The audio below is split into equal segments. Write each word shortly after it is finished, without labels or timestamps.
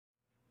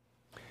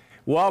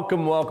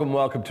Welcome, welcome,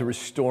 welcome to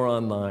Restore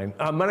Online.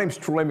 My name's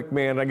Troy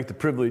McMahon. I get the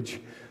privilege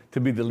to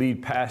be the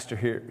lead pastor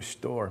here at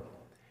Restore.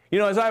 You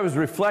know, as I was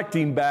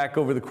reflecting back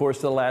over the course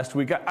of the last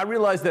week, I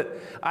realized that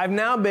I've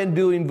now been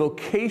doing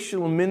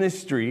vocational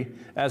ministry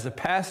as a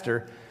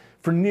pastor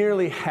for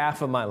nearly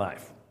half of my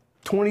life,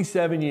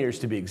 27 years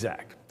to be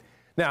exact.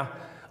 Now,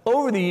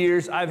 over the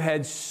years, I've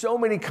had so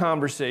many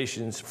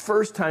conversations,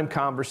 first-time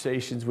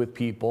conversations with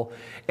people,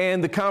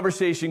 and the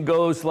conversation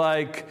goes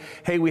like,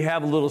 hey, we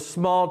have a little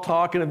small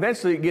talk, and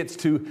eventually it gets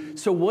to,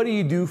 so what do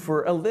you do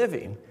for a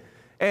living?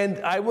 And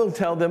I will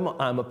tell them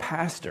I'm a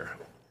pastor.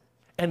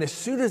 And as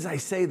soon as I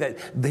say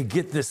that, they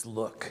get this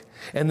look,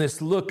 and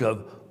this look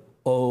of,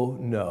 oh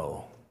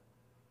no,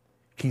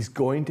 he's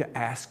going to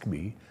ask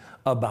me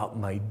about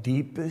my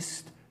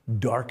deepest,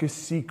 darkest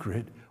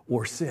secret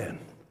or sin.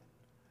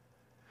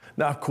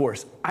 Now, of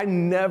course, I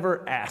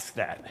never ask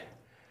that.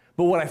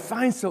 But what I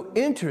find so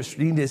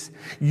interesting is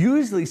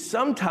usually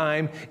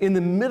sometime in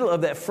the middle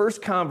of that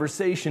first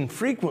conversation,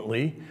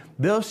 frequently,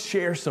 they'll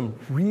share some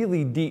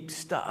really deep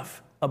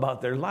stuff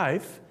about their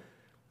life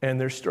and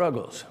their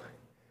struggles.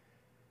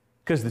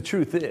 Because the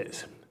truth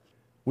is,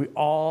 we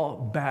all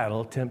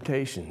battle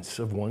temptations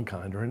of one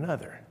kind or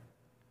another.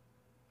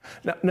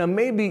 Now,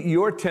 maybe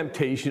your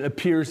temptation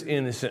appears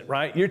innocent,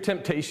 right? Your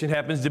temptation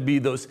happens to be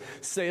those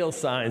sale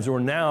signs, or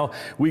now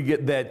we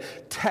get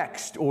that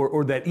text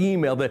or that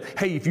email that,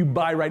 hey, if you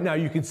buy right now,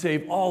 you can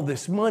save all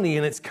this money.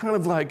 And it's kind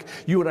of like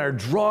you and I are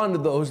drawn to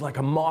those like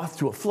a moth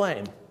to a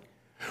flame.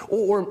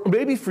 Or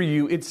maybe for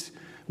you, it's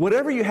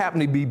whatever you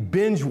happen to be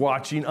binge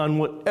watching on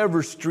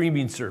whatever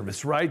streaming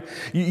service, right?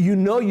 You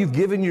know you've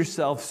given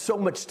yourself so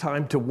much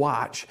time to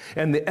watch,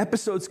 and the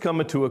episode's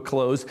coming to a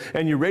close,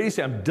 and you're ready to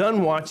say, I'm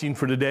done watching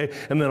for today,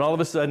 and then all of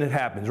a sudden it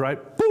happens,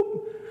 right?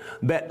 Boop!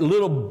 That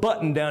little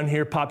button down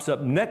here pops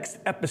up. Next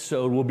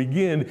episode will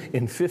begin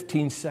in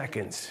 15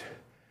 seconds.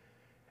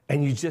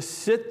 And you just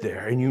sit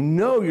there, and you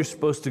know you're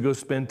supposed to go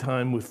spend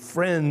time with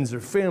friends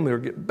or family or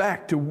get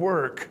back to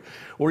work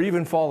or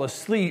even fall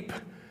asleep.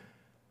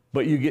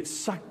 But you get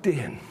sucked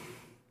in.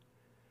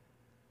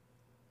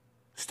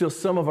 Still,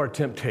 some of our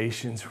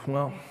temptations,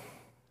 well,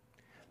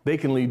 they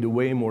can lead to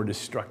way more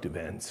destructive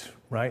ends,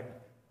 right?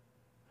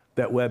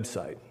 That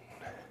website,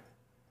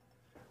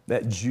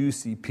 that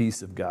juicy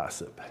piece of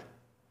gossip,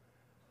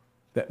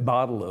 that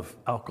bottle of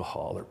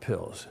alcohol or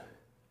pills.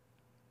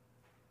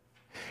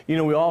 You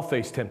know, we all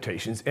face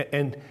temptations,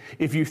 and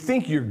if you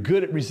think you're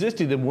good at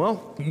resisting them,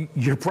 well,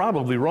 you're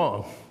probably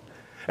wrong.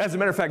 As a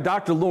matter of fact,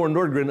 Dr. Lauren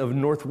Nordgren of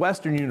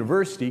Northwestern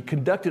University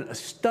conducted a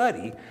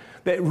study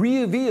that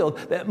revealed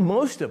that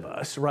most of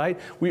us, right,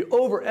 we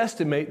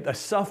overestimate the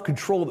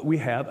self-control that we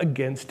have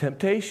against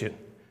temptation.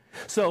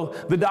 So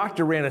the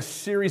doctor ran a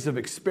series of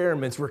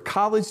experiments where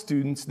college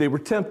students, they were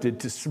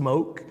tempted to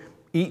smoke,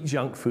 eat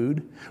junk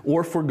food,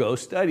 or forgo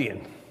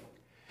studying.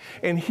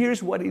 And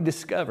here's what he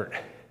discovered.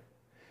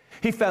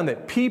 He found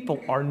that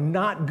people are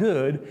not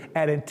good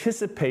at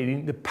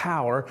anticipating the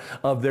power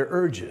of their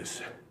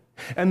urges.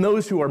 And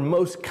those who are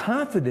most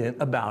confident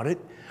about it,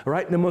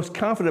 right, and the most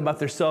confident about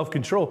their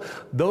self-control,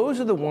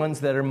 those are the ones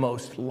that are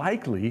most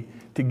likely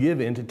to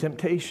give in to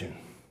temptation.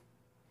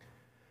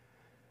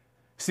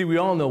 See, we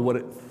all know what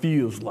it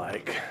feels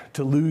like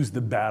to lose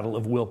the battle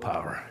of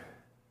willpower.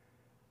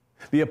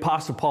 The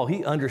Apostle Paul,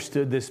 he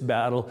understood this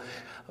battle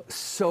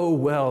so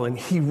well, and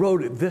he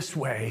wrote it this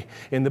way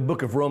in the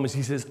book of Romans.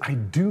 He says, I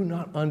do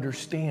not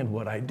understand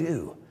what I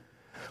do.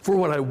 For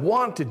what I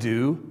want to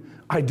do,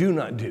 I do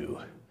not do.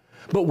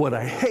 But what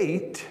I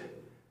hate,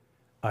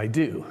 I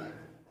do.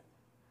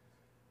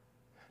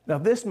 Now,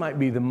 this might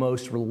be the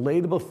most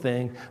relatable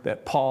thing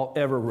that Paul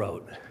ever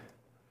wrote,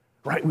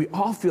 right? We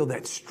all feel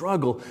that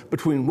struggle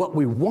between what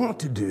we want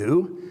to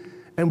do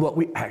and what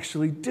we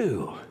actually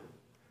do.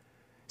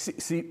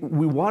 See,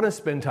 we want to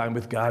spend time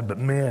with God, but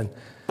man,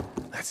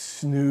 that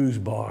snooze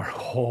bar,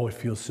 oh, it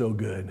feels so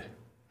good.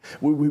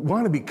 We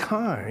want to be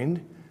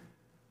kind,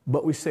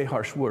 but we say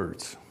harsh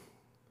words.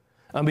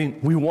 I mean,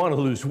 we want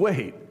to lose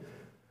weight,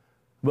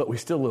 but we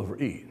still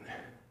overeat.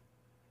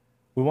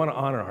 We want to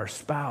honor our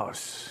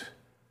spouse,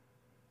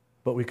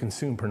 but we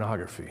consume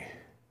pornography.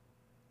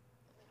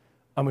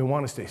 And we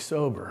want to stay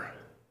sober,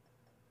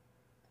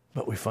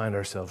 but we find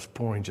ourselves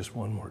pouring just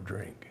one more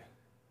drink.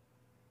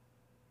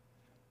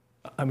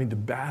 I mean, the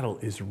battle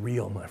is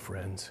real, my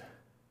friends.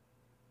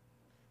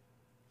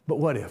 But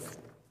what if?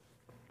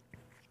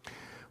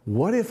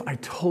 What if I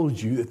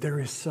told you that there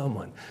is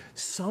someone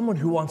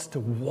who wants to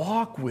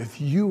walk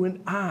with you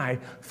and I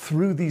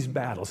through these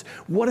battles?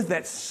 What if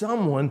that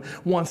someone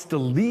wants to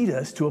lead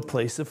us to a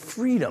place of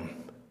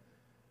freedom?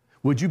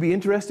 Would you be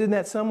interested in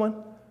that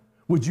someone?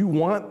 Would you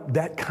want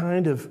that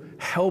kind of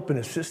help and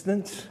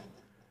assistance?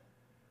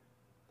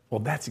 Well,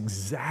 that's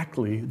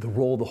exactly the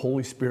role the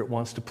Holy Spirit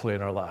wants to play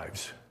in our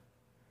lives.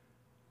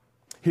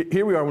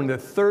 Here we are in the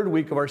third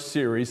week of our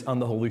series on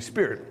the Holy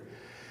Spirit.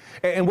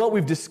 And what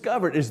we've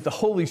discovered is the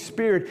Holy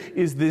Spirit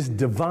is this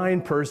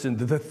divine person,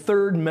 the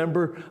third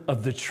member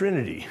of the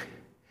Trinity.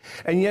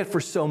 And yet for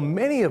so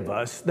many of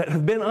us that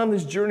have been on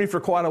this journey for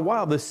quite a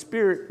while, the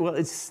Spirit, well,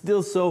 it's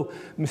still so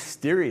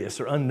mysterious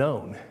or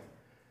unknown.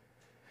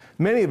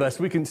 Many of us,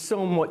 we can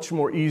so much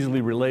more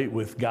easily relate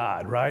with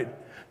God, right?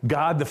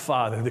 God the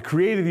Father, the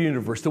creator of the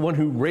universe, the one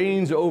who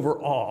reigns over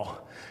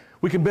all.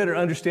 We can better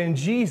understand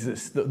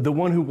Jesus, the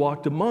one who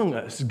walked among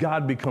us,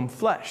 God become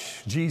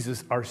flesh,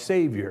 Jesus our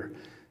Savior,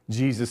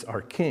 Jesus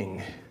our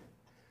King.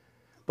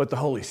 But the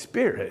Holy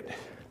Spirit,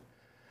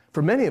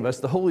 for many of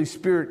us, the Holy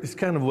Spirit is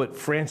kind of what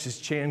Francis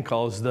Chan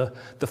calls the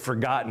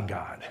forgotten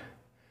God.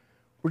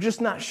 We're just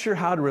not sure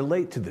how to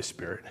relate to the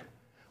Spirit.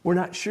 We're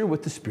not sure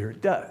what the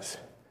Spirit does.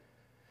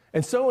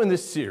 And so in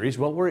this series,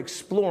 well, we're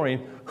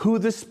exploring who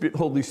the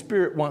Holy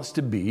Spirit wants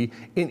to be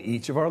in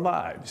each of our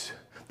lives,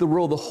 the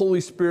role the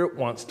Holy Spirit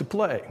wants to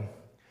play.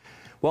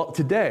 Well,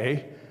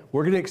 today,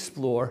 we're going to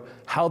explore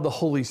how the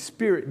Holy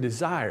Spirit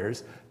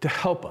desires to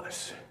help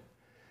us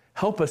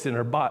in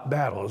our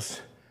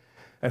battles,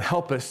 and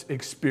help us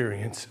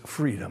experience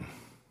freedom.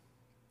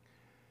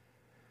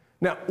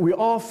 Now, we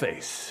all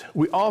face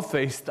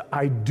the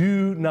I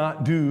do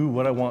not do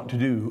what I want to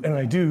do, and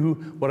I do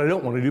what I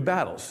don't want to do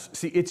battles.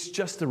 See, it's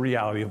just the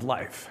reality of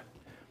life.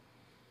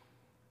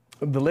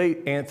 The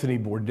late Anthony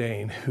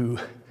Bourdain, who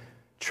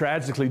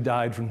tragically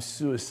died from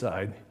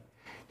suicide,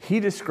 he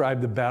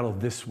described the battle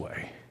this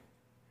way.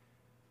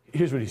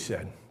 Here's what he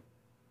said.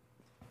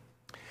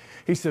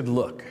 He said,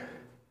 look,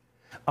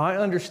 I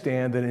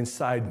understand that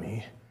inside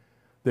me,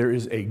 there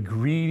is a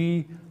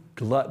greedy,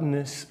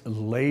 gluttonous,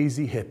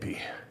 lazy hippie.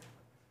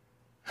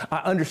 I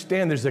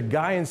understand there's a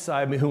guy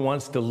inside me who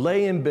wants to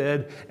lay in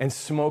bed and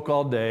smoke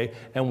all day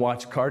and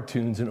watch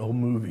cartoons and old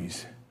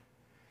movies.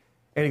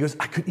 And he goes,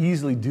 I could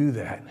easily do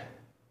that.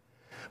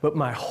 But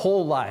my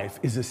whole life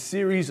is a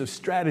series of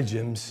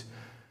stratagems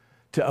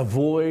to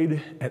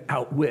avoid and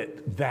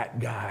outwit that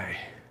guy.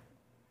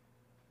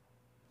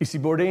 You see,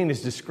 Bourdain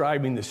is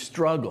describing the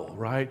struggle,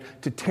 right,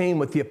 to tame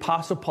what the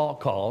Apostle Paul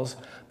calls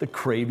the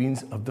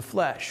cravings of the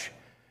flesh.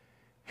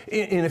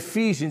 In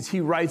Ephesians,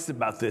 he writes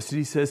about this, and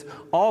he says,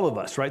 all of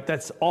us, right,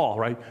 that's all,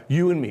 right,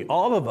 you and me,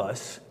 all of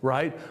us,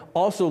 right,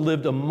 also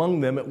lived among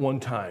them at one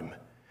time.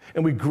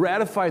 And we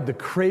gratified the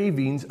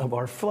cravings of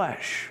our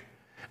flesh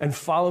and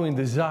following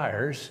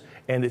desires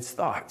and its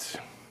thoughts.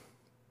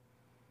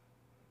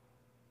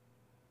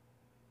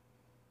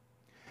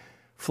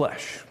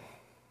 Flesh.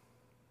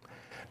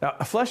 Now,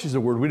 flesh is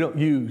a word we don't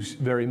use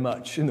very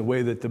much in the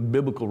way that the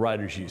biblical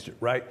writers used it,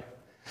 right?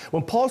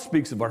 When Paul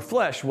speaks of our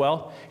flesh,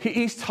 well,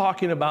 he's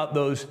talking about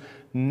those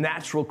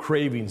natural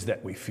cravings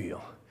that we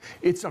feel.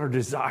 It's our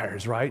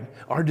desires, right?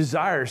 Our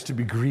desires to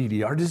be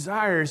greedy, our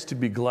desires to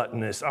be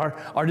gluttonous,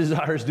 our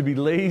desires to be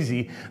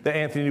lazy that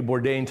Anthony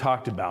Bourdain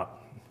talked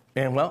about.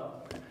 And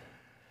well,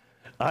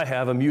 I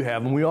have them, you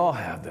have them, we all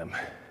have them.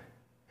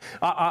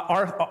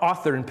 Our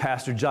author and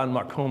pastor, John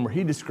Mark Comer,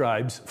 he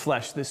describes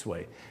flesh this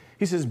way.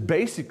 He says,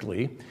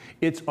 basically,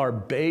 it's our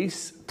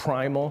base,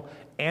 primal,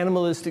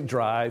 animalistic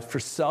drive for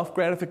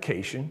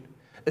self-gratification,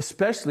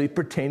 especially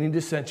pertaining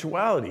to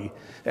sensuality,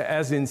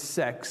 as in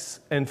sex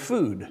and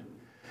food,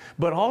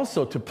 but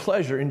also to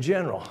pleasure in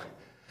general,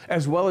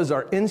 as well as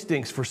our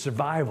instincts for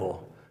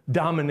survival,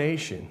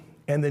 domination,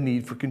 and the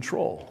need for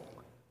control.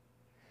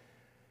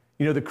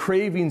 You know, the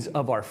cravings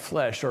of our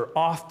flesh are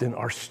often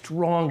our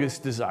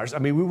strongest desires. I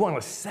mean, we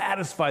want to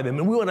satisfy them,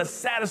 and we want to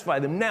satisfy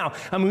them now.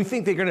 I mean, we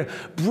think they're going to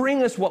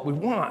bring us what we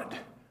want.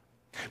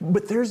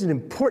 But there's an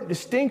important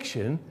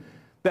distinction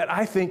that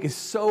I think is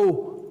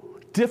so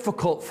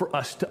difficult for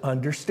us to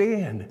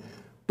understand,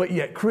 but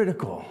yet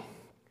critical.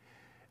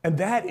 And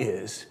that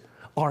is,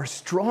 our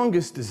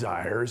strongest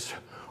desires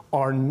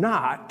are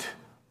not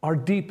our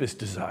deepest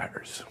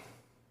desires.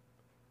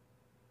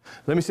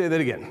 Let me say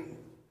that again.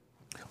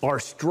 Our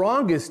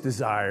strongest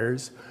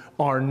desires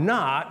are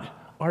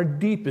not our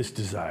deepest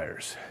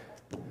desires.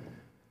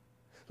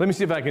 Let me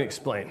see if I can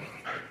explain,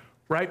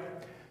 right?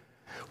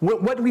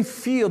 What do we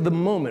feel the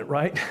moment,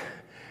 right,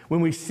 when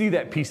we see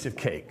that piece of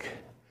cake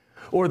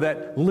or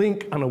that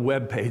link on a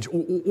web page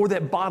or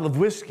that bottle of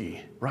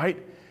whiskey, right?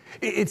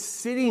 It's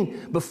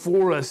sitting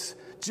before us,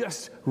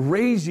 just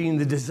raising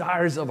the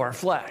desires of our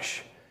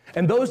flesh.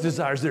 And those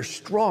desires, they're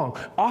strong.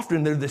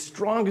 Often they're the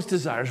strongest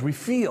desires we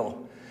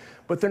feel.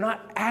 But they're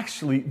not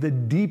actually the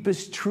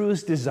deepest,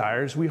 truest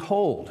desires we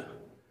hold.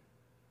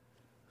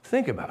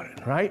 Think about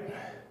it, right?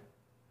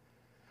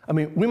 I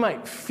mean, we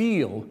might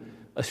feel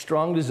a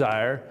strong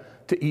desire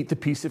to eat the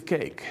piece of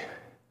cake,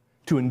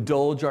 to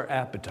indulge our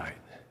appetite.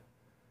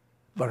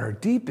 But our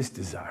deepest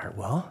desire,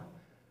 well,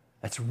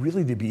 that's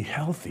really to be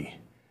healthy,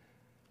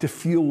 to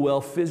feel well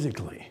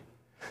physically,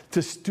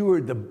 to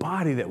steward the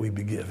body that we've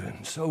been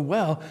given so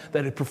well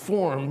that it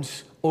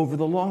performs over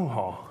the long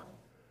haul.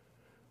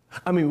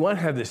 I mean, we want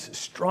to have this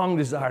strong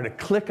desire to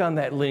click on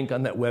that link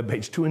on that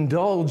webpage, to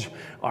indulge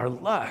our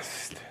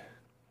lust.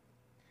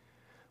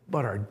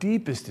 But our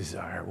deepest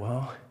desire,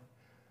 well,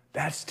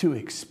 that's to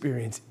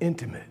experience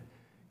intimate,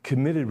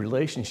 committed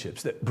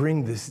relationships that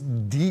bring this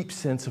deep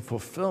sense of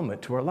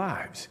fulfillment to our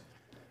lives.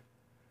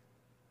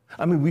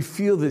 I mean, we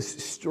feel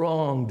this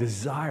strong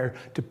desire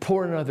to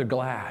pour another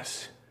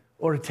glass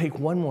or to take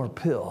one more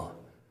pill,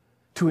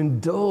 to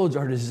indulge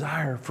our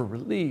desire for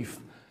relief.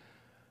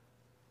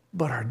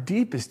 But our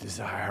deepest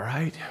desire,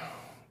 right,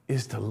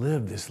 is to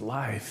live this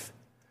life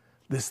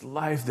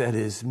that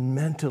is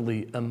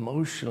mentally,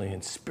 emotionally,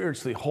 and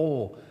spiritually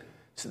whole,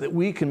 so that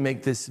we can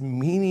make this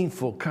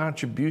meaningful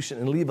contribution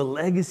and leave a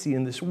legacy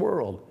in this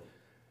world.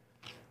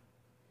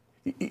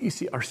 You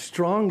see, our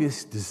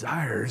strongest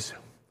desires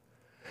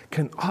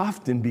can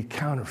often be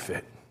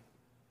counterfeit.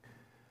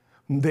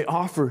 They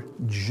offer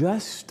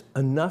just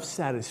enough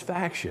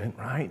satisfaction,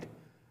 right,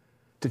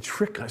 to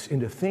trick us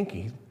into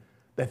thinking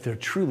that they'll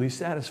truly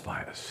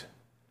satisfy us.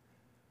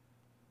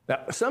 Now,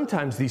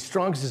 sometimes these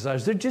strongest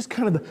desires, they're just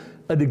kind of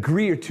a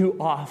degree or two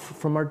off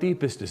from our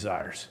deepest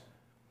desires.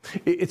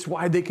 It's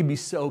why they can be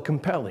so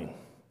compelling.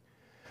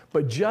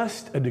 But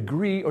just a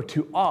degree or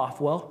two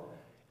off, well,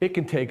 it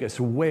can take us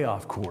way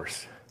off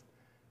course.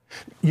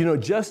 You know,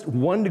 just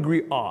 1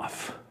 degree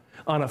off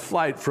on a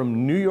flight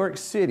from New York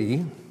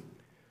City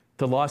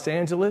to Los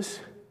Angeles,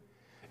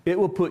 it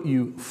will put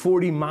you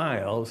 40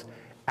 miles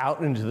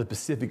out into the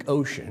Pacific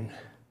Ocean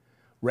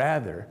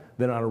rather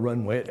than on a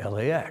runway at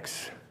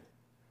LAX.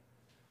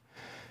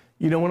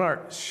 You know, when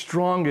our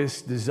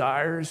strongest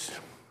desires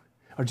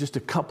are just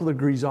a couple of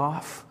degrees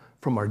off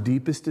from our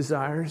deepest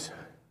desires,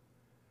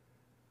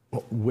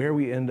 well, where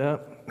we end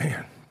up,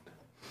 man,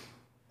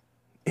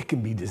 it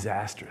can be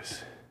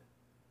disastrous.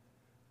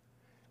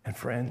 And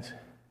friends,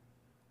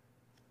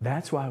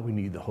 that's why we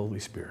need the Holy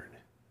Spirit.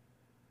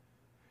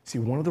 See,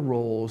 one of the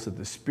roles that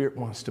the Spirit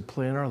wants to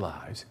play in our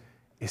lives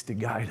is to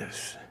guide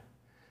us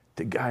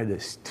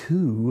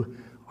to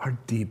our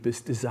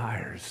deepest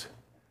desires.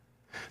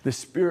 The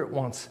Spirit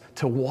wants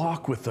to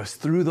walk with us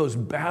through those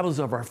battles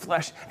of our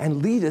flesh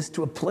and lead us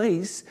to a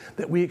place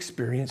that we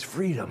experience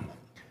freedom.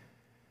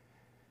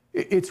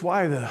 It's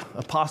why the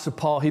Apostle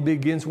Paul, he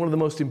begins one of the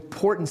most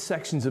important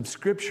sections of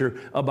Scripture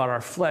about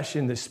our flesh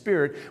and the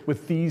Spirit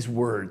with these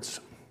words.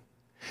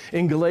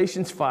 In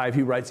Galatians 5,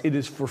 he writes, "It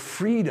is for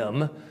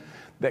freedom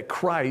that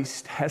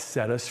Christ has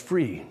set us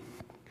free."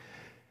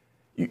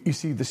 You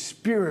see, the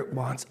Spirit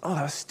wants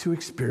us to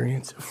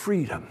experience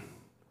freedom.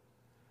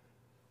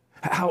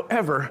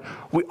 However,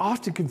 we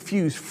often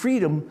confuse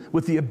freedom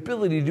with the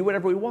ability to do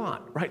whatever we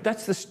want, right?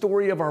 That's the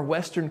story of our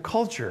Western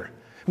culture.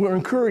 We're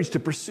encouraged to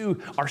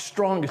pursue our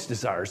strongest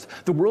desires.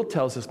 The world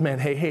tells us, man,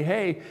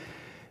 hey,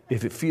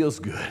 if it feels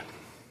good,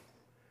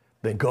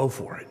 then go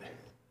for it.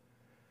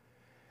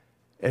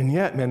 And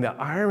yet, man, the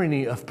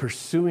irony of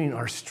pursuing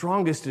our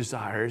strongest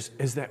desires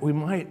is that we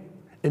might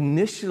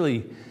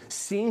initially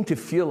seem to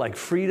feel like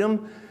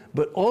freedom,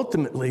 but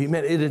ultimately,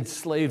 man, it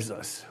enslaves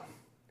us.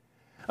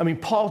 I mean,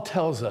 Paul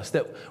tells us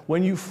that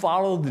when you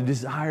follow the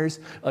desires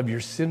of your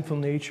sinful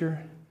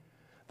nature,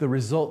 the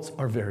results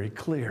are very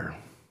clear.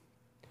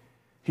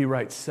 He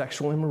writes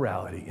sexual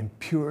immorality,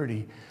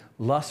 impurity,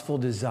 lustful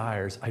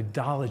desires,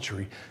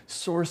 idolatry,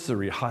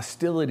 sorcery,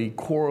 hostility,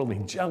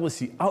 quarreling,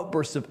 jealousy,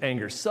 outbursts of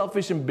anger,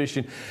 selfish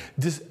ambition,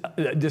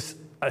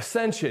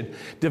 dissension,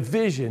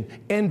 division,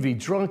 envy,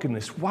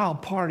 drunkenness,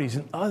 wild parties,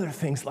 and other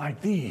things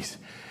like these.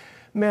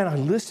 Man, I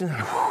listen,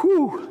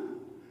 whew,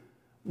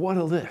 what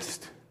a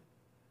list.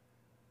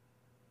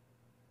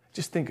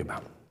 Just think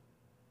about it.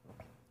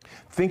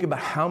 Think about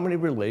how many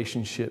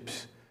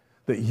relationships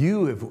that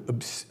you have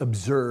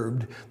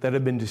observed that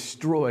have been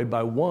destroyed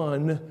by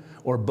one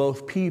or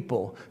both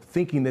people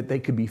thinking that they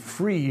could be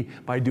free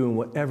by doing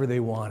whatever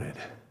they wanted.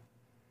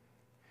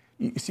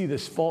 You see,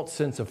 this false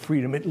sense of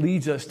freedom, it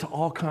leads us to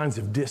all kinds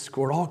of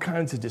discord, all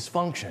kinds of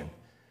dysfunction.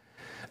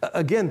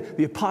 Again,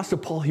 the Apostle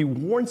Paul, he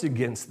warns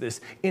against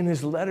this in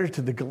his letter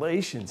to the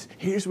Galatians.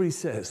 Here's what he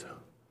says.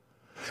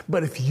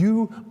 "But if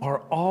you are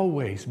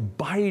always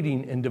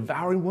biting and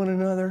devouring one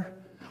another,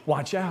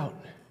 watch out.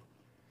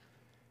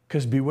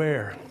 Because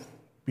beware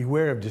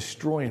of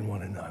destroying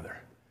one another."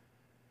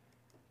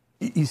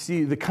 You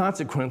see, the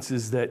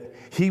consequences that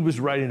he was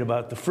writing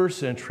about the first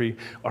century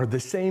are the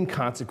same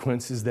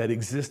consequences that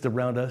exist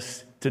around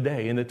us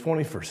today in the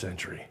 21st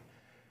century.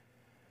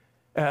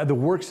 The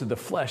works of the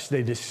flesh,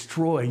 they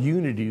destroy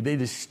unity, they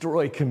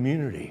destroy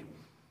community.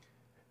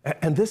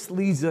 And this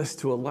leads us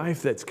to a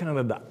life that's kind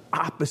of the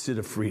opposite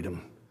of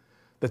freedom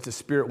that the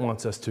Spirit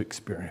wants us to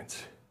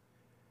experience.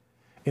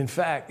 In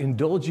fact,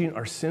 indulging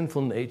our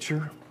sinful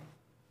nature,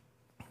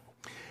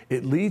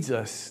 it leads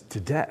us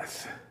to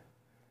death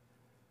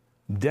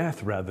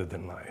rather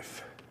than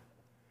life.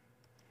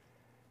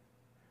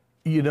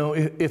 You know,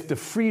 if the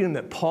freedom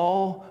that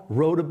Paul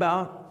wrote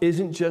about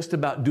isn't just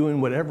about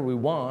doing whatever we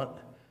want,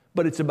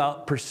 but it's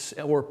about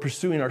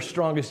pursuing our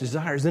strongest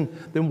desires,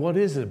 then what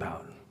is it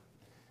about?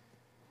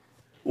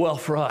 Well,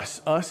 for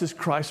us as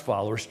Christ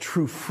followers,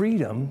 true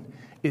freedom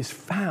is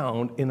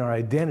found in our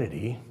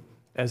identity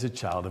as a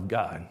child of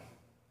God.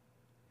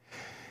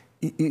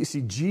 You see,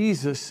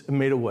 Jesus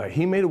made a way.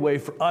 He made a way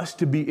for us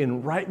to be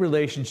in right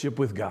relationship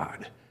with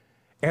God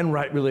and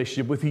right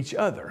relationship with each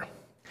other.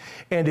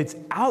 And it's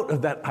out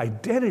of that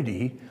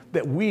identity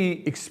that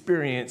we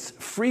experience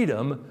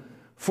freedom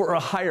for a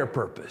higher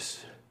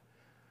purpose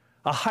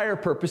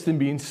than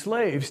being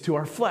slaves to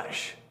our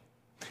flesh.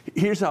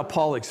 Here's how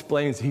Paul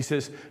explains. He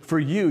says, for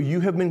you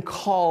have been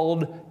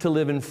called to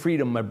live in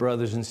freedom, my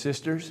brothers and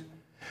sisters.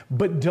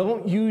 But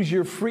don't use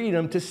your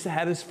freedom to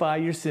satisfy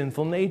your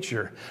sinful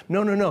nature.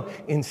 No.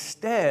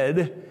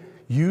 Instead,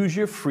 use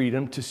your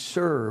freedom to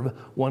serve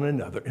one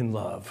another in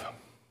love.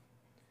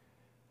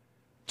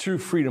 True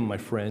freedom, my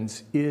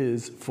friends,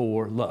 is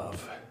for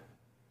love.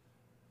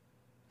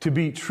 To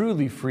be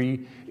truly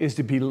free is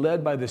to be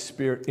led by the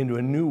Spirit into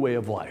a new way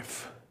of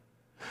life,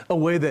 a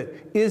way that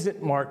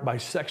isn't marked by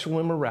sexual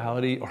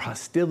immorality or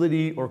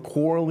hostility or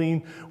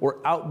quarreling or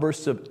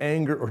outbursts of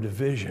anger or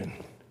division.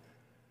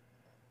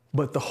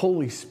 But the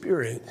Holy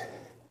Spirit,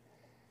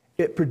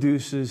 it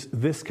produces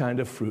this kind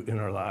of fruit in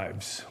our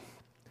lives.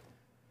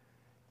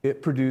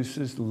 It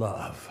produces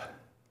love,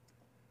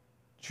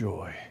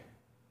 joy,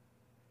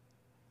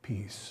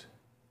 peace,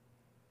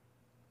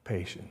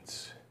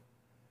 patience,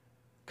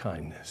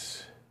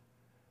 kindness,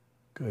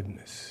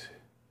 goodness,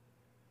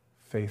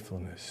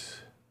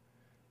 faithfulness,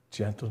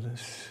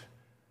 gentleness,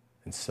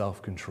 and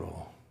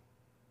self-control.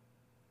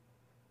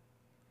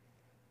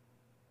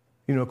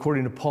 You know,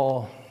 according to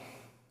Paul,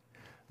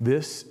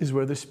 this is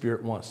where the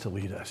Spirit wants to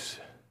lead us.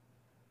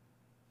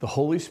 The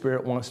Holy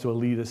Spirit wants to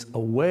lead us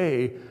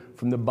away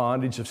from the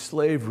bondage of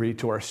slavery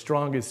to our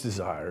strongest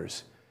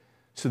desires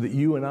so that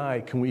you and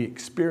I can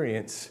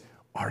experience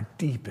our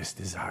deepest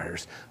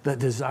desires, the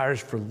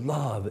desires for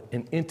love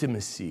and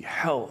intimacy,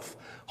 health,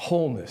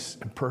 wholeness,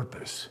 and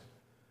purpose.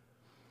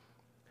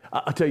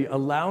 I'll tell you,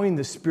 allowing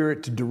the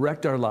Spirit to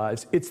direct our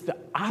lives, it's the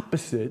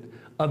opposite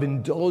of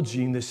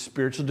indulging the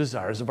spiritual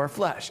desires of our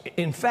flesh.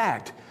 In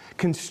fact,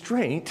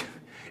 constraint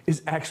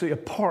is actually a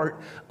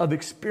part of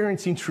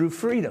experiencing true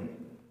freedom.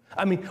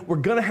 I mean, we're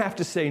going to have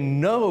to say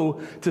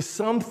no to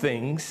some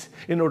things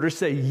in order to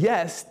say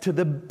yes to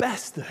the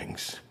best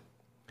things.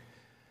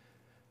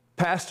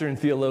 Pastor and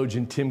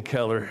theologian Tim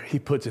Keller, he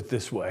puts it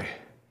this way.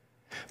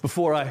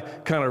 Before I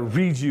kind of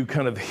read you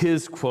kind of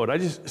his quote, I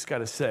just got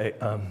to say,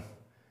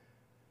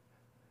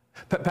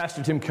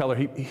 Pastor Tim Keller,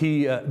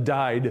 he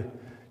died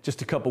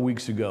just a couple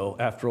weeks ago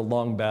after a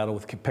long battle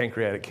with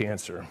pancreatic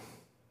cancer.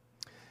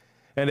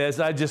 And as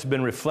I've just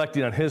been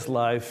reflecting on his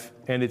life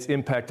and its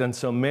impact on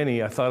so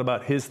many, I thought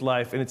about his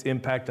life and its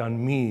impact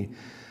on me.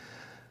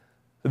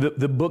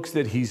 The books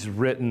that he's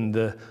written,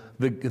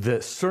 the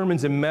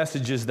sermons and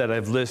messages that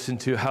I've listened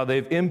to, how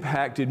they've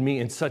impacted me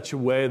in such a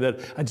way that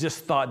I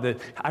just thought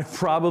that I've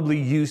probably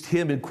used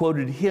him and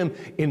quoted him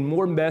in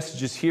more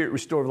messages here at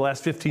Restore over the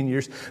last 15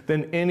 years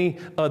than any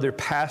other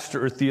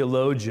pastor or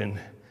theologian.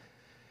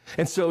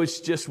 And so it's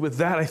just with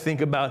that, I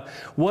think about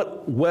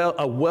what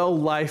a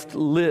well-life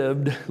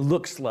lived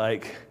looks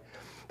like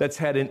that's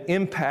had an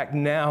impact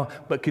now,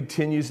 but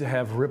continues to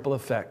have ripple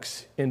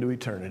effects into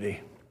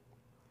eternity.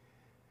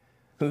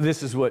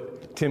 This is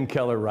what Tim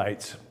Keller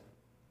writes.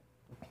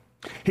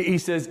 He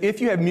says,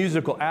 if you have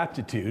musical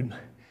aptitude,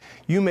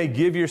 you may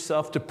give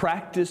yourself to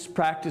practice,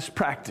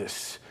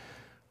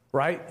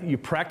 right? You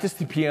practice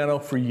the piano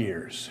for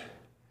years.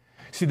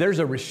 See, there's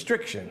a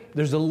restriction.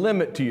 There's a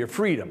limit to your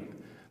freedom.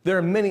 There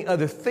are many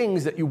other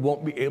things that you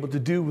won't be able to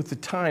do with the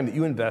time that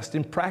you invest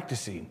in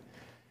practicing.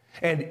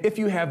 And if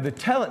you have the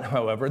talent,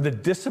 however, the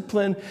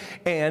discipline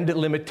and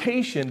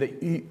limitation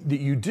that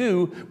you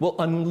do will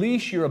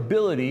unleash your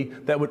ability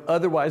that would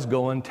otherwise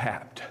go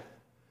untapped.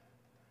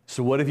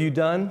 So what have you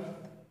done?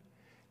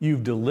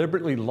 You've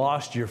deliberately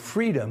lost your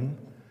freedom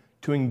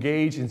to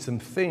engage in some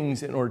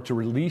things in order to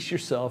release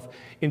yourself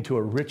into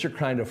a richer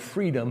kind of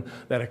freedom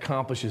that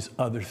accomplishes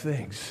other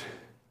things.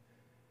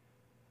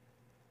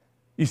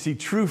 You see,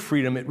 true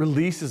freedom, it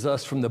releases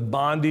us from the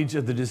bondage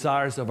of the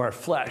desires of our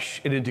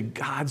flesh and into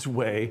God's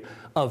way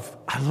of,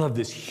 I love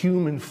this,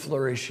 human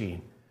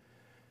flourishing.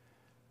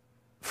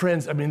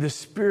 Friends, I mean, the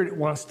Spirit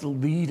wants to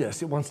lead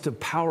us. It wants to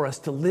empower us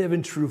to live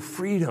in true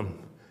freedom.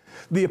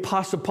 The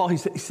Apostle Paul, he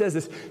says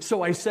this,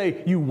 so I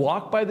say, you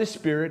walk by the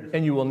Spirit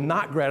and you will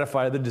not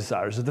gratify the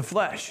desires of the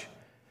flesh.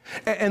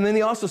 And then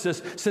he also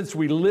says, since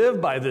we live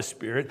by the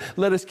Spirit,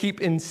 let us keep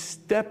in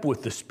step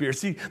with the Spirit.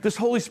 See, this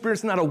Holy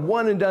Spirit's not a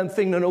one and done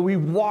thing. No, we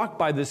walk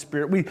by the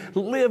Spirit. We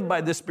live by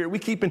the Spirit. We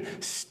keep in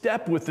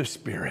step with the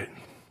Spirit.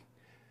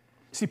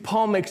 See,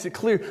 Paul makes it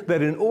clear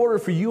that in order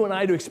for you and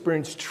I to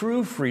experience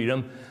true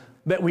freedom,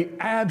 that we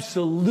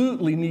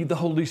absolutely need the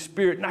Holy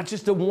Spirit, not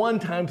just a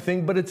one-time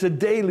thing, but it's a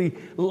daily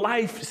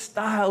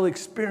lifestyle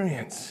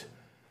experience.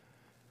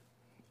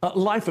 A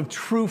life of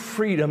true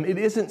freedom, it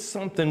isn't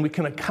something we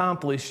can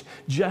accomplish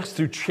just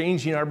through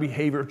changing our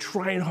behavior,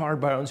 trying hard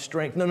by our own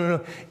strength.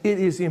 No. It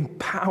is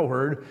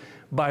empowered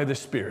by the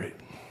Spirit.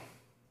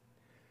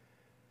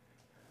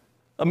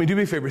 I mean, do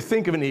me a favor,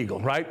 think of an eagle,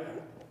 right?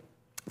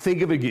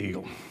 Think of an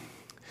eagle.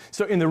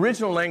 So in the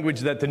original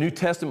language that the New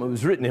Testament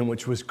was written in,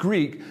 which was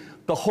Greek,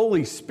 the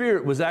Holy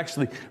Spirit was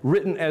actually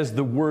written as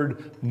the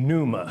word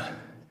pneuma.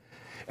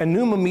 And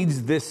pneuma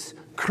means this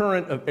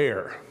current of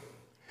air.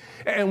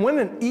 And when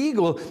an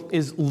eagle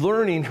is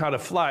learning how to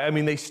fly, I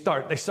mean, they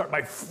start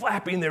by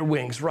flapping their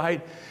wings,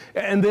 right?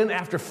 And then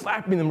after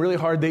flapping them really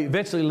hard, they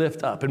eventually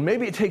lift up. And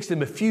maybe it takes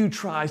them a few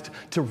tries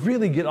to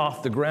really get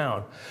off the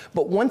ground.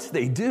 But once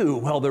they do,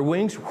 well, their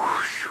wings,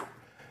 whoosh,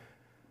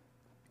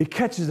 it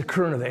catches the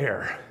current of the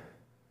air.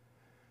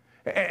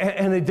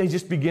 And they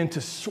just begin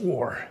to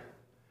soar.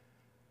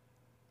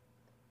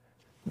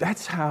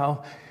 That's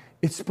how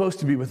it's supposed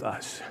to be with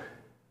us.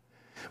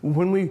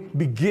 When we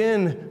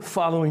begin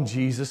following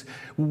Jesus,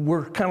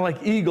 we're kind of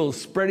like eagles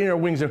spreading our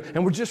wings,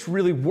 and we're just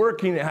really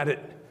working at it.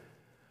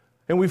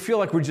 And we feel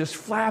like we're just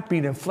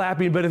flapping and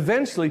flapping, but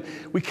eventually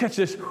we catch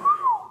this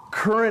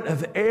current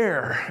of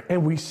air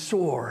and we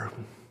soar.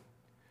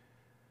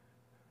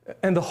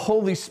 And the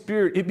Holy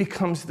Spirit, it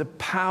becomes the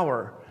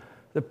power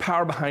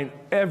behind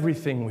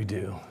everything we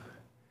do.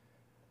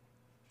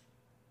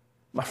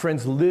 My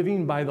friends,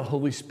 living by the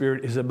Holy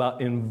Spirit is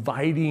about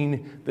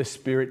inviting the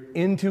Spirit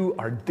into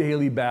our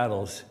daily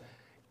battles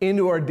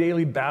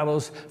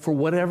for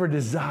whatever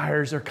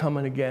desires are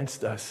coming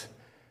against us.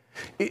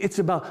 It's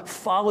about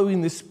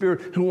following the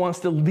Spirit who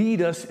wants to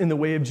lead us in the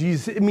way of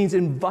Jesus. It means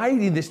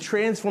inviting this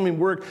transforming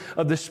work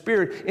of the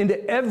Spirit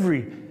into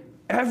every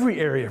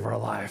area of our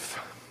life,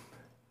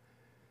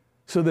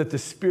 so that the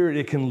Spirit,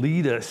 it can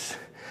lead us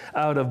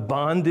out of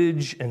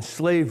bondage and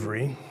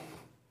slavery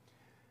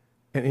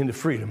and into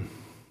freedom.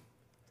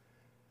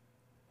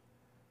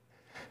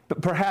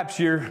 But perhaps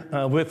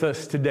you're with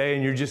us today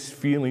and you're just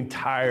feeling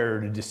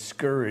tired and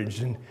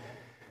discouraged, and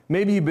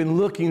maybe you've been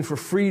looking for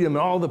freedom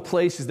in all the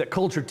places that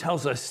culture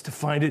tells us to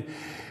find it,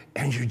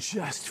 and you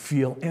just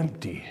feel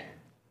empty.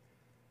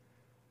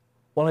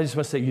 Well, I just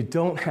want to say, you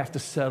don't have to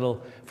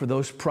settle for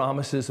those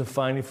promises of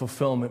finding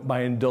fulfillment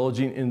by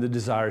indulging in the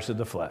desires of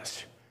the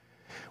flesh.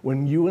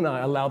 When you and I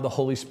allow the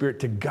Holy Spirit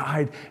to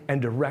guide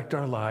and direct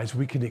our lives,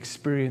 we can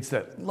experience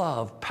that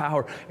love,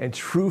 power, and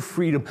true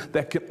freedom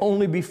that can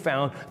only be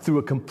found through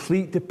a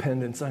complete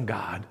dependence on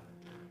God.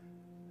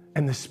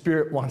 And the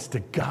Spirit wants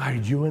to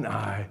guide you and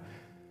I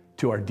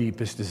to our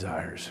deepest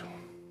desires.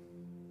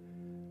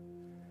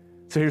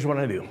 So here's what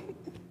I do.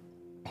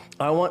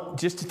 I want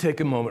just to take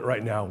a moment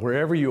right now,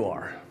 wherever you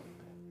are,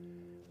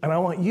 and I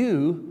want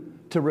you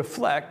to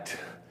reflect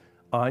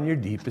on your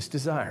deepest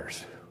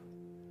desires.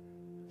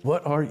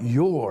 What are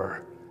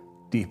your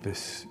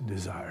deepest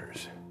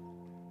desires?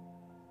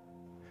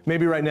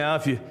 Maybe right now,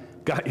 if you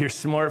got your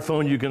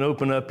smartphone, you can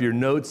open up your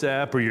notes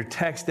app or your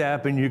text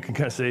app, and you can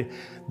kind of say,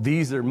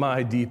 these are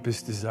my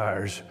deepest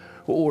desires.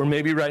 Or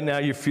maybe right now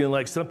you're feeling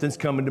like something's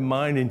coming to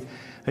mind,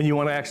 and you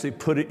want to actually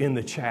put it in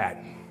the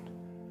chat.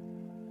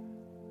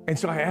 And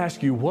so I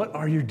ask you, what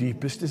are your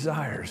deepest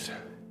desires?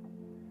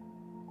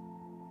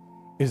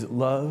 Is it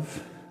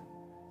love,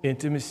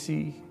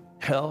 intimacy,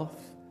 health,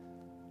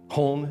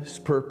 wholeness,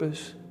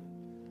 purpose?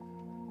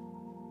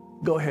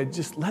 Go ahead,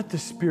 just let the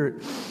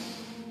Spirit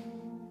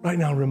right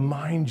now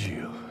remind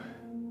you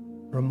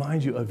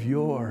of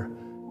your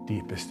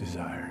deepest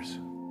desires.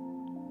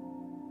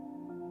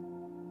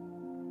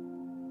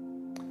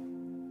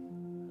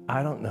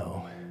 I don't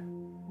know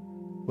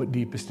what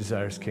deepest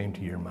desires came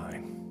to your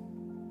mind,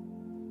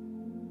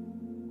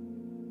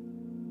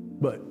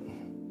 but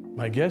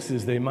my guess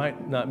is they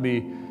might not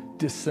be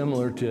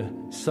dissimilar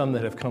to some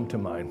that have come to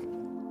mind.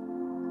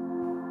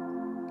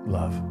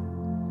 Love,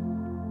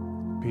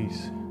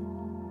 peace,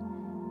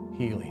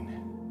 healing,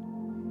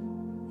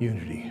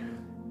 unity,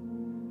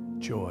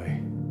 joy.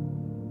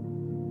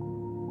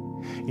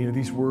 You know,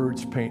 these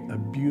words paint a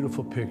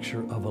beautiful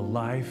picture of a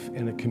life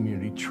and a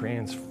community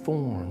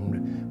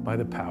transformed by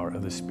the power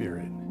of the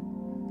Spirit.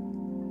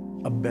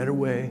 A better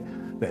way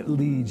that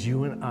leads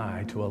you and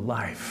I to a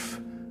life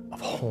of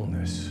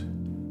wholeness.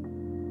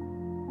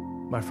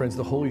 My friends,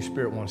 the Holy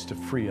Spirit wants to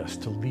free us,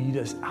 to lead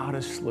us out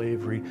of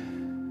slavery,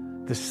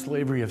 the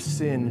slavery of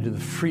sin, into the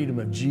freedom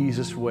of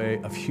Jesus' way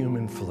of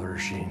human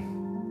flourishing.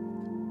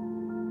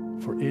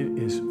 For it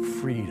is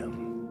freedom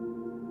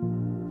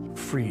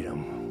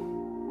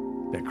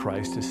that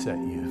Christ has set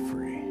you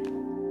free.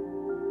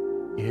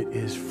 It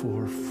is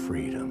for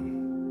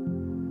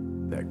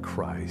freedom that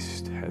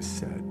Christ has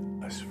set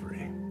us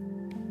free.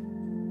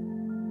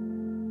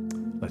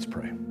 Let's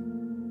pray.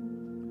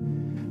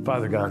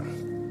 Father God,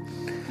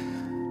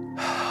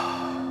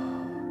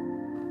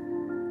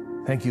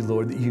 thank you,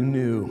 Lord, that you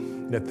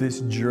knew that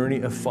this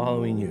journey of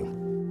following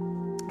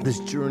you, this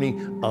journey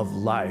of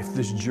life,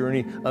 this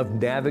journey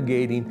of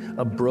navigating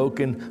a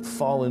broken,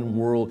 fallen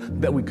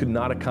world, that we could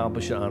not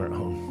accomplish on our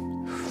own.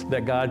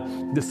 That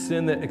God, the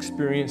sin that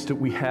experienced that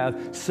we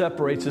have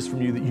separates us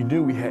from you, that you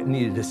knew we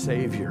needed a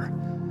Savior.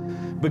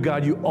 But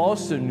God, you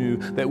also knew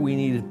that we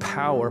needed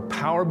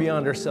power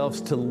beyond ourselves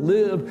to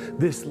live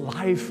this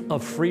life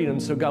of freedom.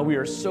 So God, we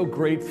are so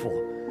grateful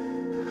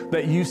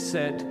that you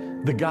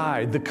sent the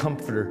guide, the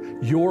comforter,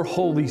 your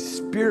Holy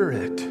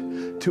Spirit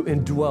to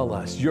indwell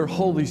us, your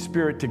Holy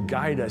Spirit to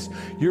guide us,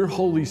 your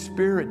Holy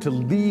Spirit to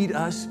lead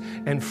us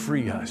and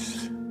free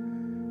us.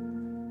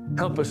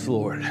 Help us,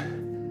 Lord,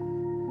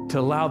 to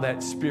allow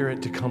that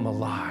Spirit to come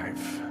alive.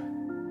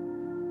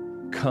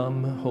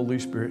 Come, Holy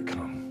Spirit,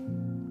 come.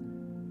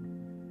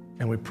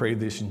 And we pray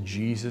this in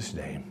Jesus'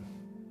 name.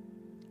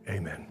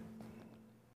 Amen.